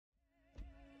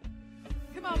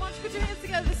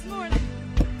this morning.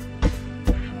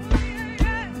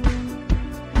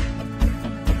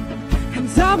 And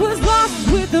I was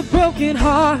lost with a broken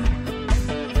heart.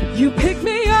 You picked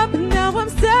me up and now I'm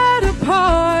set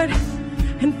apart.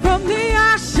 And from the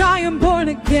ash I am born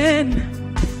again,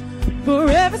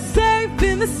 forever safe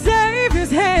in the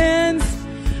Savior's hands.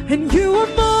 And you are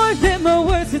more than my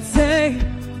words could say.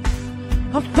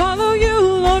 I'll follow you,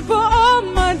 Lord, for all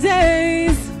my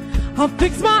days. I'll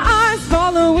fix my eyes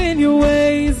following your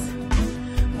ways,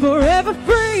 forever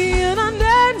free in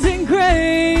unending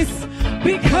grace.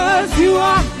 Because you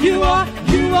are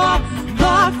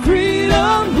my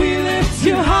freedom. We lift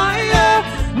you higher,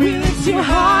 we lift you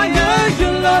higher.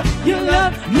 Your love, your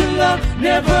love, your love,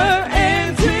 never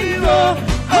ending. Oh,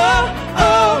 oh,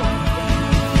 oh.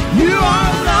 You are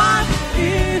alive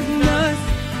in us.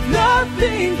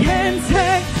 Nothing can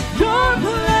take your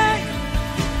place.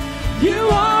 You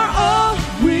are all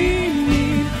we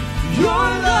need. Your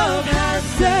love has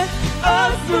set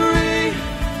us free.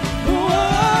 Whoa.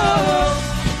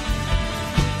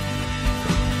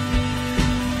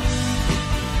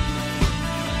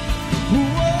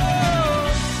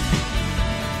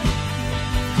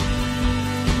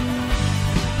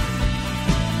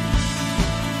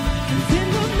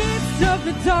 Of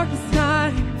the darkest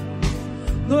night,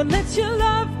 Lord, let your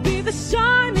love be the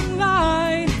shining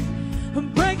light. I'm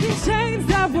breaking chains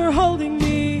that were holding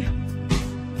me.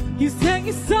 You sent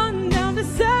your son down to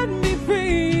set me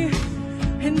free.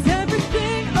 And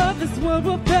everything of this world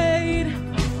will fade.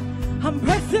 I'm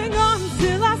pressing on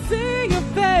till I see your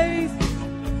face.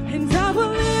 And I will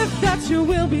live that your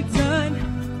will be done.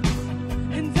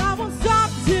 And I won't stop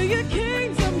till your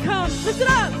kingdom comes. Listen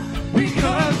up!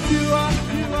 Because you are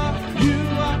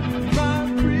my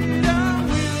freedom.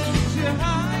 We lift you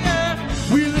higher,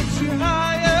 we lift you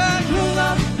higher. Your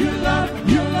love, your love,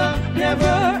 your love,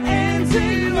 never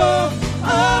ending. Oh,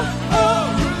 oh, oh.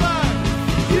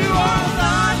 You are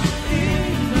alive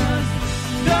in us.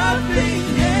 Nothing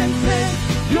can take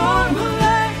your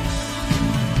place.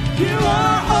 You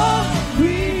are all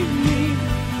we need.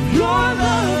 Your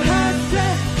love has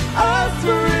set us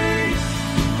free.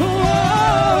 Oh.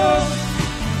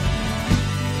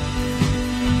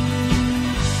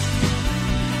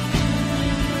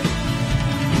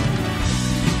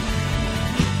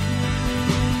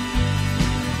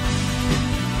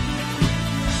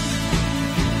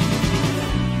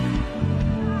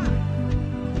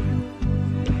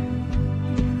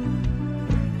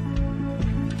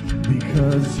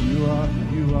 Because you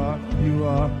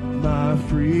are my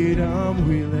freedom.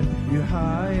 We lift you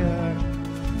higher.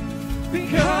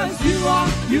 Because you are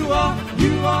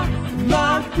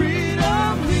my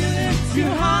freedom. We lift you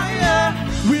higher.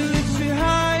 We lift you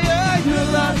higher.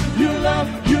 Your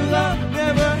love,